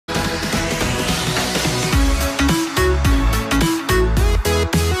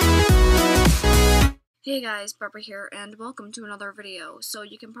Hey guys, Bepper here, and welcome to another video. So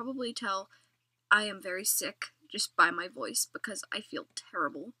you can probably tell I am very sick just by my voice because I feel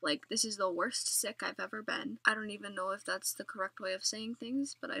terrible. Like, this is the worst sick I've ever been. I don't even know if that's the correct way of saying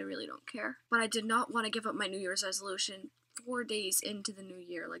things, but I really don't care. But I did not want to give up my New Year's resolution 4 days into the new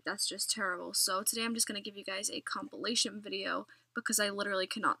year. Like, that's just terrible. So today I'm just going to give you guys a compilation video because I literally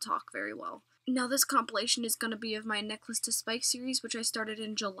cannot talk very well. Now, this compilation is going to be of my Necklace to Spike series, which I started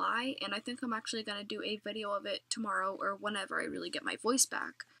in July, and I think I'm actually going to do a video of it tomorrow or whenever I really get my voice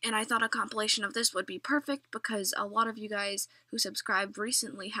back. And I thought a compilation of this would be perfect because a lot of you guys who subscribed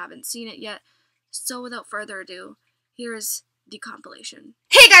recently haven't seen it yet. So without further ado, here's the compilation.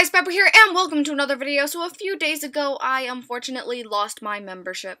 Hey guys, Bepper here, and welcome to another video. So a few days ago, I unfortunately lost my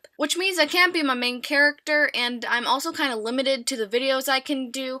membership, which means I can't be my main character, and I'm also kind of limited to the videos I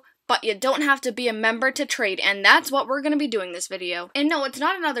can do. But you don't have to be a member to trade, and that's what we're going to be doing this video. And no, it's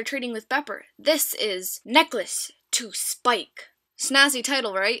not another Trading with Bepper. This is Necklace to Spike. Snazzy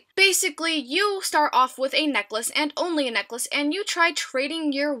title, right? Basically, you start off with a necklace, and only a necklace, and you try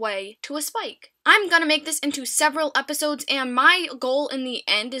trading your way to a spike. I'm gonna make this into several episodes, and my goal in the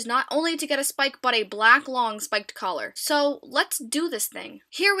end is not only to get a spike, but a black long spiked collar. So, let's do this thing.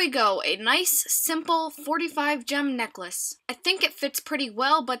 Here we go, a nice, simple 45 gem necklace. I think it fits pretty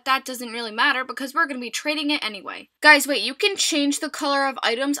well, but that doesn't really matter because we're gonna be trading it anyway. Guys, wait, you can change the color of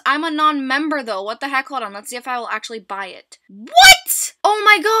items? I'm a non-member though, what the heck? Hold on, let's see if I will actually buy it. What? Oh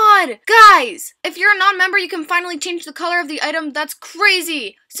my god! Guys, if you're a non-member, you can finally change the color of the item. That's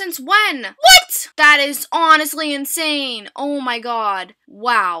crazy! Since when? What? That is honestly insane. Oh my god.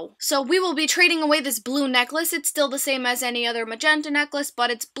 Wow. So we will be trading away this blue necklace. It's still the same as any other magenta necklace, but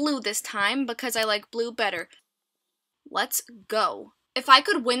it's blue this time because I like blue better. Let's go. If I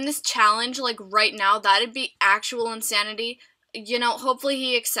could win this challenge, like right now, that'd be actual insanity. You know, hopefully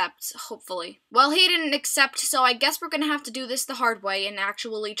he accepts. Hopefully. Well, he didn't accept, so I guess we're gonna have to do this the hard way and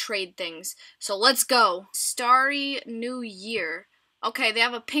actually trade things. So let's go. Starry New Year. Okay, they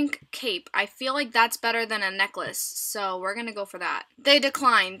have a pink cape. I feel like that's better than a necklace, so we're gonna go for that. They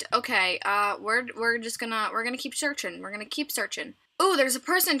declined. Okay, we're gonna keep searching. We're gonna keep searching. Ooh, there's a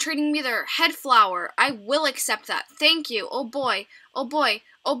person trading me their head flower. I will accept that. Thank you. Oh boy. Oh boy.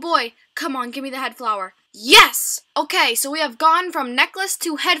 Oh boy. Come on, give me the head flower. Yes! Okay, so we have gone from necklace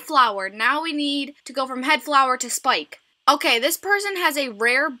to head flower. Now we need to go from head flower to spike. Okay, this person has a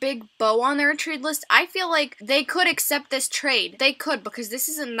rare big bow on their trade list. I feel like they could accept this trade. They could, because this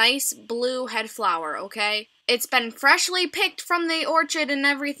is a nice blue head flower, okay? It's been freshly picked from the orchard and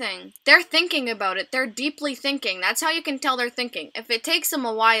everything. They're thinking about it. They're deeply thinking. That's how you can tell they're thinking. If it takes them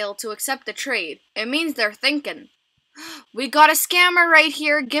a while to accept the trade, it means they're thinking. We got a scammer right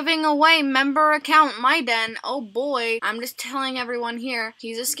here giving away member account my den. Oh boy. I'm just telling everyone here.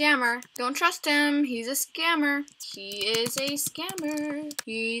 He's a scammer. Don't trust him. He's a scammer. He is a scammer.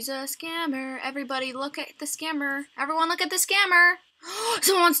 He's a scammer. Everybody look at the scammer. Everyone look at the scammer.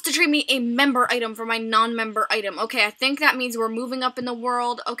 Someone wants to trade me a member item for my non-member item. Okay, I think that means we're moving up in the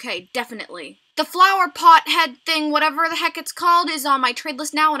world. Okay, definitely. The flower pot head thing, whatever the heck it's called, is on my trade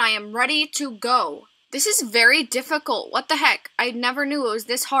list now and I am ready to go. This is very difficult. What the heck? I never knew it was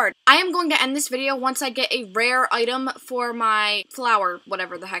this hard. I am going to end this video once I get a rare item for my flower,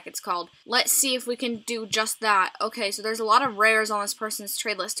 whatever the heck it's called. Let's see if we can do just that. Okay, so there's a lot of rares on this person's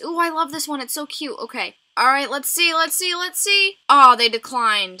trade list. Ooh, I love this one. It's so cute. Okay. Alright, let's see. Oh, they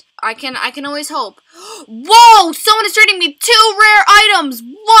declined. I can always hope. Whoa! Someone is trading me 2 rare items!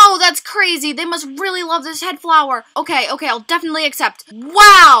 Whoa, that's crazy. They must really love this head flower. Okay, I'll definitely accept.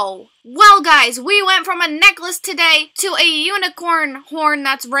 Wow! Well, guys, we went from a necklace today to a unicorn horn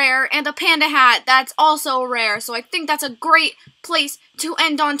that's rare and a panda hat that's also rare. So I think that's a great place to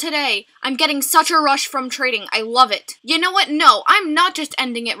end on today. I'm getting such a rush from trading. I love it. You know what? No, I'm not just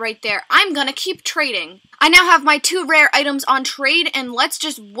ending it right there. I'm gonna keep trading. I now have my 2 rare items on trade, and let's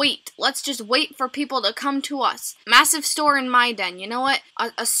just wait. Let's just wait for people to come to us. Massive store in my den. You know what?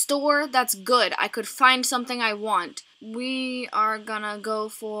 A store that's good. I could find something I want. We are gonna go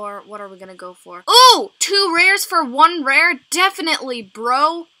for... What are we gonna go for? Ooh! 2 rares for 1 rare? Definitely,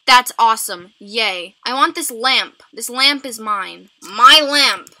 bro. That's awesome. Yay. I want this lamp. This lamp is mine. My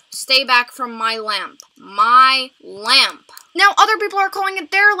lamp. Stay back from my lamp. My lamp. Now other people are calling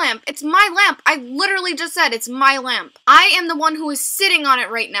it their lamp. It's my lamp. I literally just said it's my lamp. I am the one who is sitting on it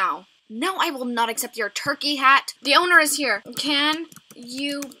right now. No, I will not accept your turkey hat. The owner is here. Can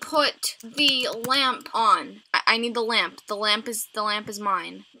you put the lamp on? I need the lamp. The lamp is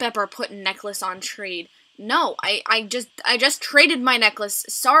mine. Bepper put necklace on trade. No, I just traded my necklace.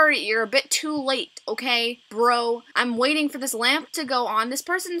 Sorry, you're a bit too late, okay? Bro, I'm waiting for this lamp to go on this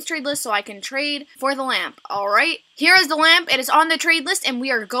person's trade list so I can trade for the lamp, alright? Here is the lamp, it is on the trade list, and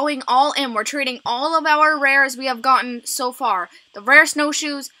we are going all in. We're trading all of our rares we have gotten so far. The rare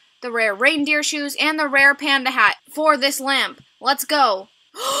snowshoes, the rare reindeer shoes, and the rare panda hat for this lamp. Let's go.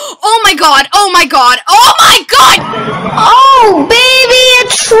 Oh my god! Oh my god! Oh my god! Oh, baby, a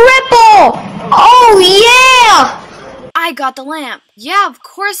triple! Oh, yeah! I got the lamp. Yeah, of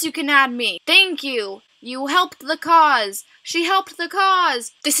course you can add me. Thank you. You helped the cause. She helped the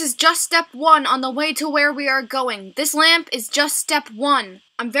cause. This is just step 1 on the way to where we are going. This lamp is just step 1.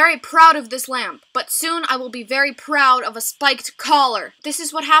 I'm very proud of this lamp, but soon I will be very proud of a spiked collar. This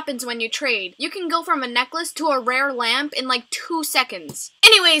is what happens when you trade. You can go from a necklace to a rare lamp in like 2 seconds.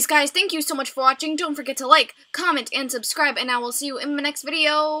 Anyways, guys, thank you so much for watching. Don't forget to like, comment, and subscribe, and I will see you in my next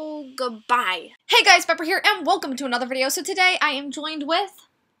video. Goodbye. Hey guys, Bepper here, and welcome to another video. So today I am joined by...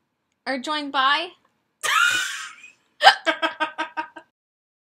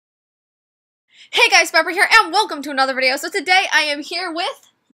 Hey guys, Bepper here, and welcome to another video. So today I am here with...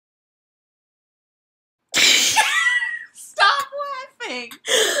 Stop laughing!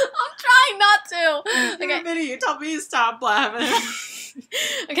 I'm trying not to! Okay. In a minute, you told me to stop laughing.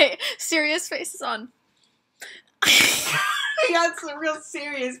 Okay, serious faces on. You got some real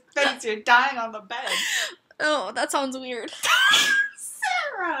serious face. You're dying on the bed. Oh, that sounds weird.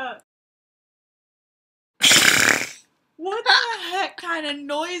 Sarah! What the heck kind of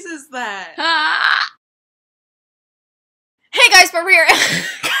noise is that? Hey guys, Bepper here.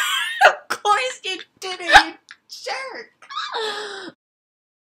 Of course you did it, you jerk.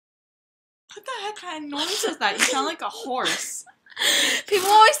 What the heck kind of noise is that? You sound like a horse. People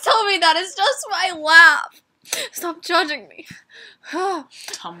always tell me that. It's just my laugh. Stop judging me.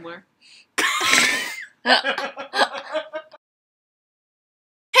 Tumblr.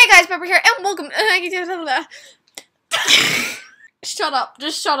 Hey guys, Bepper here, and welcome. Shut up.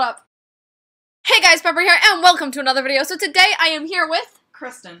 Just shut up. Hey guys, Bepper here, and welcome to another video. So today I am here with...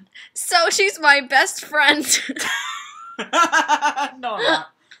 Kristen. So she's my best friend. No, I'm not.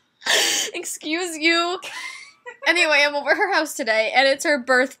 Excuse you. Anyway, I'm over her house today, and it's her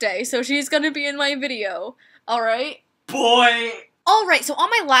birthday, so she's gonna be in my video. Alright? Boy! Alright, so on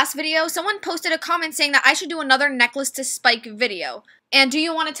my last video, someone posted a comment saying that I should do another necklace to spike video. And do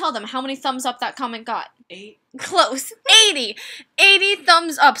you want to tell them how many thumbs up that comment got? 8. Close. 80. 80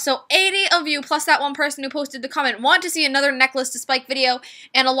 thumbs up. So 80 of you, plus that one person who posted the comment, want to see another necklace to spike video,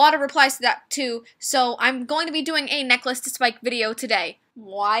 and a lot of replies to that too. So I'm going to be doing a necklace to spike video today.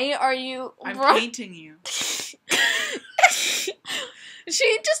 Why are you... I'm painting you.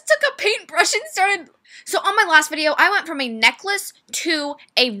 She just took a paintbrush and started... So on my last video, I went from a necklace to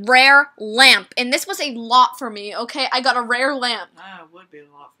a rare lamp. And this was a lot for me, okay? I got a rare lamp. Ah, it would be a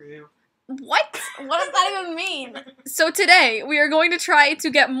lot for you. What? What does that even mean? So today, we are going to try to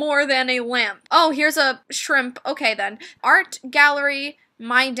get more than a lamp. Oh, here's a shrimp. Okay then. Art gallery,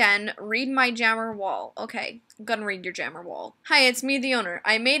 my den, read my jammer wall. Okay, I'm gonna read your jammer wall. Hi, it's me, the owner.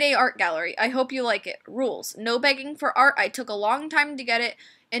 I made a art gallery. I hope you like it. Rules. No begging for art. I took a long time to get it.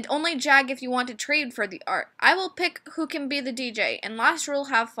 And only jag if you want to trade for the art. I will pick who can be the DJ, and last rule,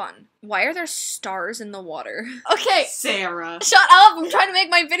 have fun. Why are there stars in the water? Okay. Sarah. Shut up, I'm trying to make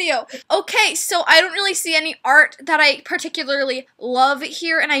my video. Okay, so I don't really see any art that I particularly love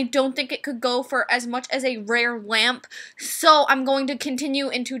here, and I don't think it could go for as much as a rare lamp. So I'm going to continue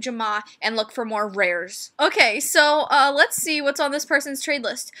into Jama and look for more rares. Okay, so let's see what's on this person's trade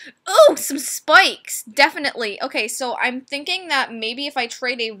list. Ooh, some spikes, definitely. Okay, so I'm thinking that maybe if I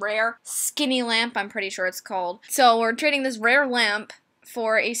trade a rare skinny lamp, I'm pretty sure it's called. So we're trading this rare lamp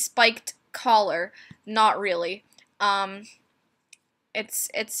for a spiked collar. Not really.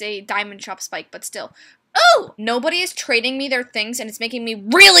 It's a diamond shop spike, but still. Oh! Nobody is trading me their things, and it's making me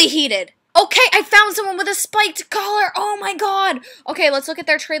really heated. Okay, I found someone with a spiked collar. Oh my god. Okay, let's look at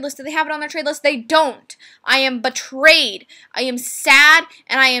their trade list. Do they have it on their trade list? They don't. I am betrayed. I am sad,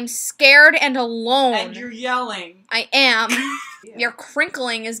 and I am scared and alone. And you're yelling. I am. Yeah. Your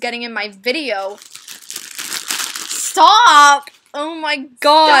crinkling is getting in my video. Stop! Oh my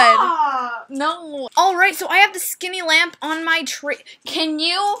god. Stop. No. Alright, so I have the skinny lamp on my tree. Can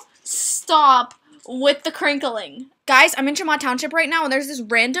you stop with the crinkling? Guys, I'm in Chama Township right now, and there's this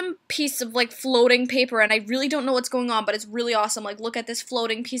random piece of, like, floating paper, and I really don't know what's going on, but it's really awesome. Like, look at this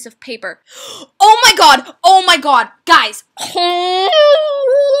floating piece of paper. Oh my god! Oh my god! Guys! How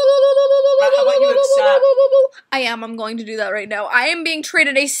about you accept? I I'm going to do that right now. I am being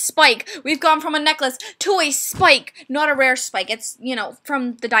traded a spike. We've gone from a necklace to a spike. Not a rare spike. It's, you know,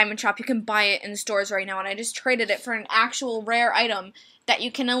 from the diamond shop. You can buy it in stores right now, and I just traded it for an actual rare item that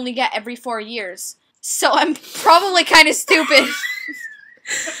you can only get every 4 years. So I'm probably kind of stupid.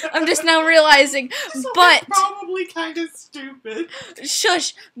 I'm just now realizing, but probably kind of stupid.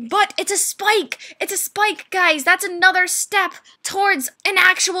 Shush, but it's a spike. It's a spike, guys. That's another step towards an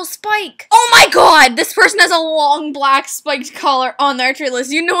actual spike. Oh my god, this person has a long black spiked collar on their trade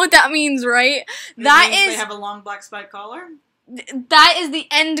list. You know what that means, right? They have a long black spike collar? That is the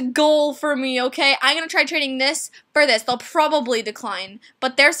end goal for me, okay? I'm gonna try trading this for this. They'll probably decline,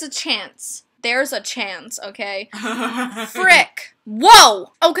 but there's a chance. There's a chance, okay? Frick.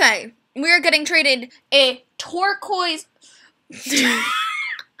 Whoa! Okay, we are getting traded a turquoise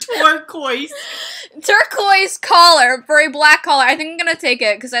collar for a black collar. I think I'm gonna take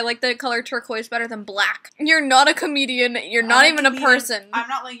it because I like the color turquoise better than black. You're not a comedian. You're not even a person. I'm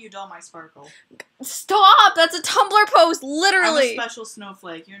not letting you dull my sparkle. Stop! That's a Tumblr post, literally. I'm a special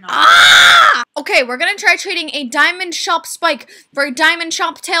snowflake. You're not. Ah! Okay, we're gonna try trading a diamond shop spike for a diamond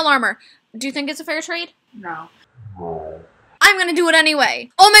shop tail armor. Do you think it's a fair trade? No. I'm gonna do it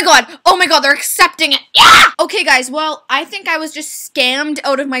anyway. Oh my god, they're accepting it. Yeah! Okay, guys, well, I think I was just scammed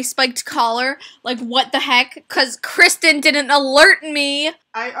out of my spiked collar. Like, what the heck? Because Kristen didn't alert me.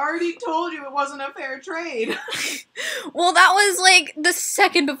 I already told you it wasn't a fair trade. Well, that was, like, the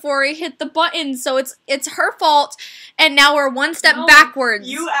second before I hit the button, so it's her fault, and now we're one step backwards.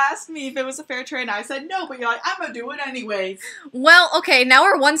 You asked me if it was a fair trade, and I said no, but you're like, I'm gonna do it anyways. Well, okay, now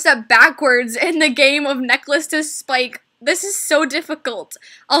we're one step backwards in the game of necklace to spike. This is so difficult.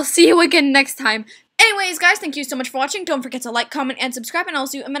 I'll see you again next time. Anyways, guys, thank you so much for watching. Don't forget to like, comment, and subscribe, and I'll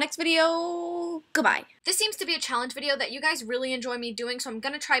see you in my next video. Goodbye. This seems to be a challenge video that you guys really enjoy me doing, so I'm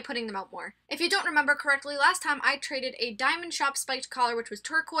gonna try putting them out more. If you don't remember correctly, last time I traded a diamond shop spiked collar, which was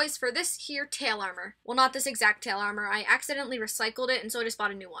turquoise, for this here tail armor. Well, not this exact tail armor. I accidentally recycled it, and so I just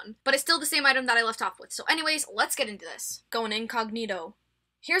bought a new one. But it's still the same item that I left off with. So anyways, let's get into this. Going incognito.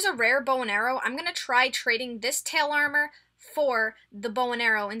 Here's a rare bow and arrow. I'm gonna try trading this tail armor for the bow and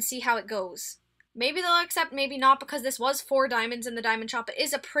arrow and see how it goes. Maybe they'll accept, maybe not, because this was 4 diamonds in the diamond shop. It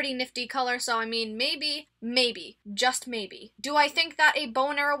is a pretty nifty color, so I mean, maybe, just maybe. Do I think that a bow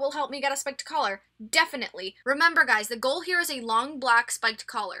and arrow will help me get a spiked collar? Definitely. Remember, guys, the goal here is a long black spiked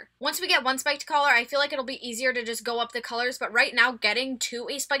collar. Once we get one spiked collar, I feel like it'll be easier to just go up the colors, but right now, getting to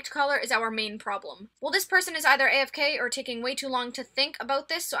a spiked collar is our main problem. Well, this person is either AFK or taking way too long to think about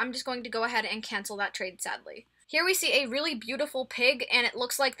this, so I'm just going to go ahead and cancel that trade, sadly. Here we see a really beautiful pig, and it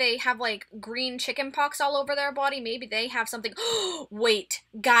looks like they have, like, green chicken pox all over their body. Maybe they have something. Wait,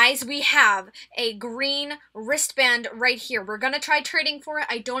 guys, we have a green wristband right here. We're gonna try trading for it.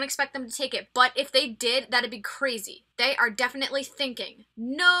 I don't expect them to take it, but if they did, that'd be crazy. They are definitely thinking.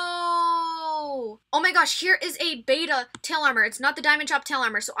 No! Oh my gosh, here is a beta tail armor. It's not the diamond shop tail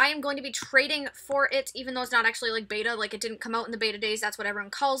armor, so I am going to be trading for it, even though it's not actually, like, beta. Like, it didn't come out in the beta days. That's what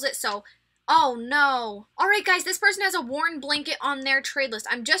everyone calls it, so... Oh no. Alright guys, this person has a worn blanket on their trade list.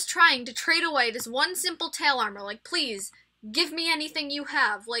 I'm just trying to trade away this one simple tail armor. Like, please, give me anything you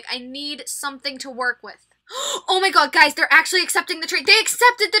have. Like, I need something to work with. Oh my god, guys, they're actually accepting the trade. They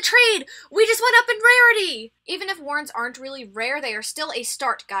accepted the trade! We just went up in rarity! Even if warns aren't really rare, they are still a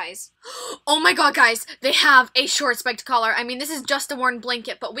start, guys. Oh my god, guys, they have a short spiked collar. I mean, this is just a worn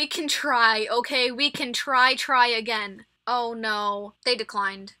blanket, but we can try, okay? We can try again. Oh no, they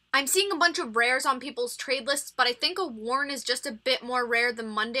declined. I'm seeing a bunch of rares on people's trade lists, but I think a worn is just a bit more rare than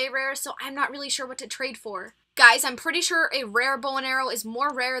Monday rare, so I'm not really sure what to trade for. Guys, I'm pretty sure a rare bow and arrow is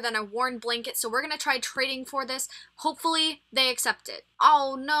more rare than a worn blanket, so we're gonna try trading for this. Hopefully, they accept it.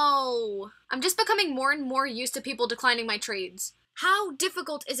 Oh no! I'm just becoming more and more used to people declining my trades. How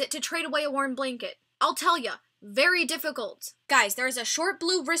difficult is it to trade away a worn blanket? I'll tell ya. Very difficult. Guys, there is a short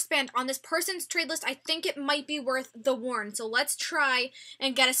blue wristband on this person's trade list. I think it might be worth the worn, so let's try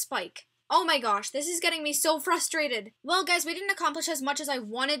and get a spike. Oh my gosh, this is getting me so frustrated. Well, guys, we didn't accomplish as much as I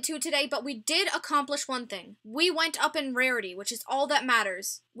wanted to today, but we did accomplish one thing. We went up in rarity, which is all that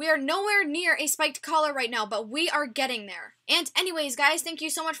matters. We are nowhere near a spiked collar right now, but we are getting there. And anyways, guys, thank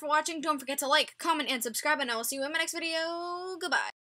you so much for watching. Don't forget to like, comment, and subscribe, and I will see you in my next video. Goodbye.